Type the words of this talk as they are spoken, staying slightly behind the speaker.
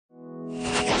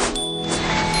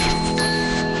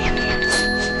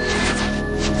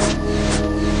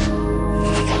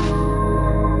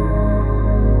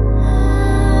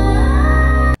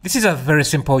This is a very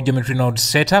simple geometry node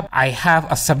setup. I have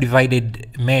a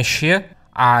subdivided mesh here.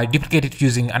 I duplicate it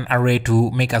using an array to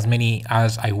make as many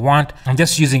as I want. I'm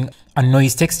just using a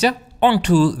noise texture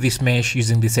onto this mesh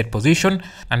using the set position,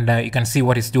 and you can see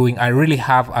what it's doing. I really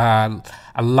have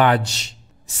a large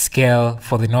scale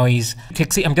for the noise. You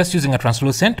can see I'm just using a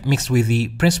translucent mixed with the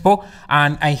principal,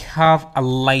 and I have a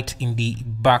light in the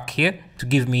back here to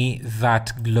give me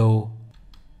that glow.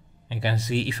 You can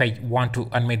see if I want to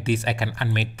animate this, I can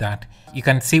animate that. You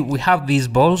can see we have these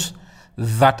balls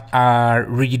that are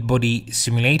rigid body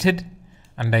simulated,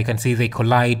 and I can see they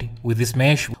collide with this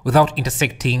mesh without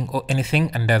intersecting or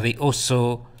anything, and they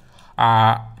also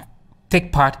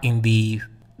take part in the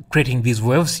creating these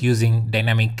waves using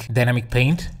dynamic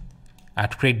paint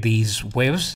to create these waves.